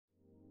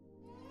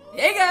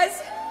Hey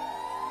guys,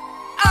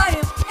 I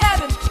am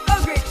having a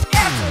great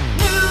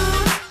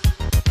afternoon.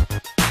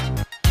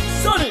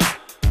 Sonny,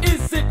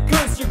 is it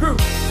cause you grew?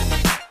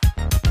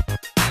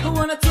 Who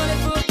want a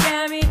 20-foot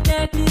carry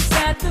necklace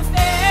at the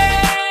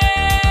fair?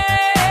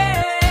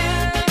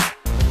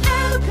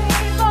 I'm a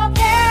crazy for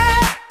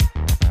care.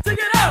 Take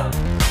it out!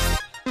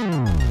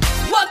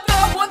 What the?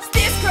 What's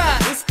this crap?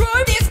 This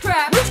crime? This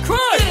crap? Which crime?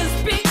 It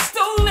is being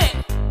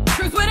stolen.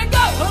 Chris, where to go?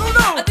 I don't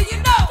know. I think you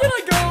know. Where'd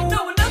I go?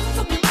 No one else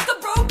told me what's the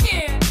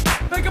broken.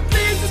 Make a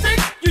please mistake,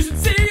 you should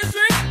see your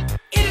street.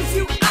 It is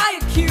you I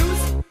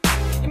accuse.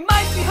 It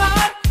might be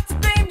hard to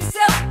blame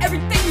yourself.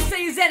 Everything you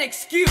say is an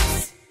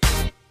excuse.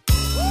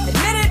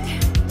 Admit it.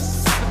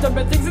 I've done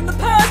bad things in the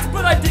past,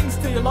 but I didn't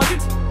steal your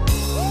locket.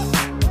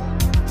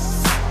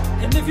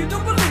 And if you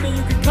don't believe me,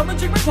 you can come and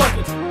check my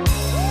pocket.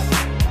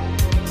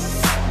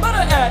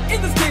 Matter at,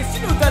 in this case,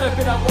 you know that I've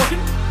been out walking.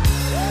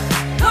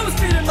 I was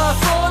feeding my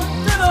fawn,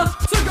 then I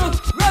took a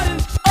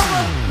riding on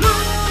a balloon.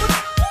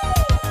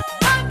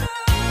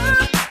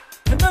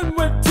 And then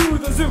went to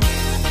the zoo. You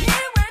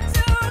went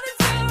to the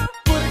zoo.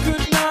 But it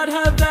could not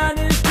have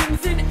vanished in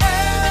thin air.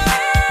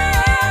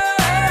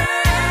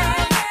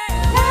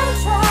 Now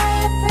try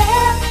it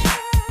there.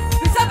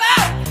 Stop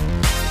out.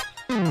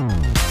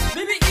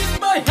 Maybe eat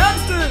my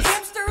hamsters.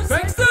 Hamsters?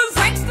 Pranksters?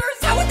 Pranksters?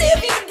 How would they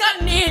have even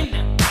gotten in?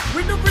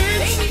 Window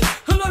bridge? Maybe.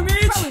 Hello,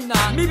 Reach? Probably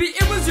not. Maybe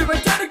it was your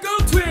identical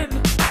twin.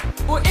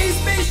 Or a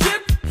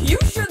spaceship? You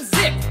should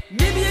zip.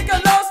 Maybe it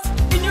got lost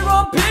in your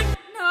armpit?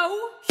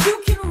 No,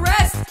 you can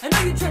rest. I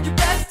know you tried your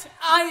best.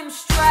 I am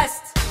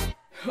stressed.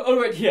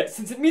 Alright, here.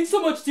 Since it means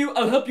so much to you,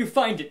 I'll help you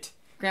find it.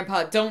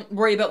 Grandpa, don't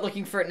worry about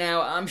looking for it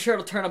now. I'm sure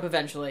it'll turn up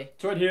eventually.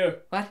 It's right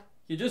here. What?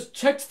 You just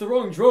checked the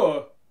wrong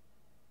drawer.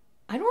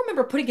 I don't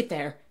remember putting it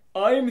there.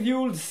 I'm the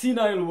old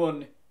senile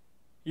one.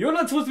 You're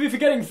not supposed to be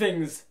forgetting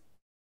things.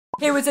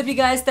 Hey, what's up you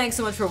guys? Thanks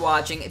so much for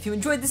watching. If you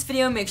enjoyed this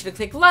video, make sure to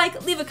click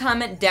like, leave a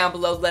comment down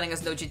below letting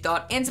us know what you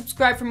thought, and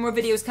subscribe for more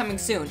videos coming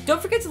soon.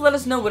 Don't forget to let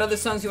us know what other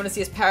songs you want to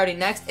see us parody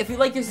next. If we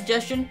like your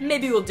suggestion,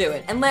 maybe we'll do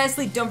it. And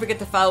lastly, don't forget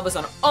to follow us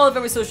on all of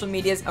our social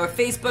medias, our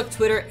Facebook,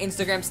 Twitter,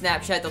 Instagram,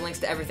 Snapchat. The links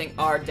to everything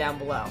are down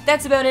below.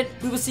 That's about it.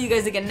 We will see you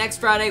guys again next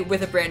Friday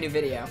with a brand new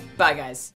video. Bye guys.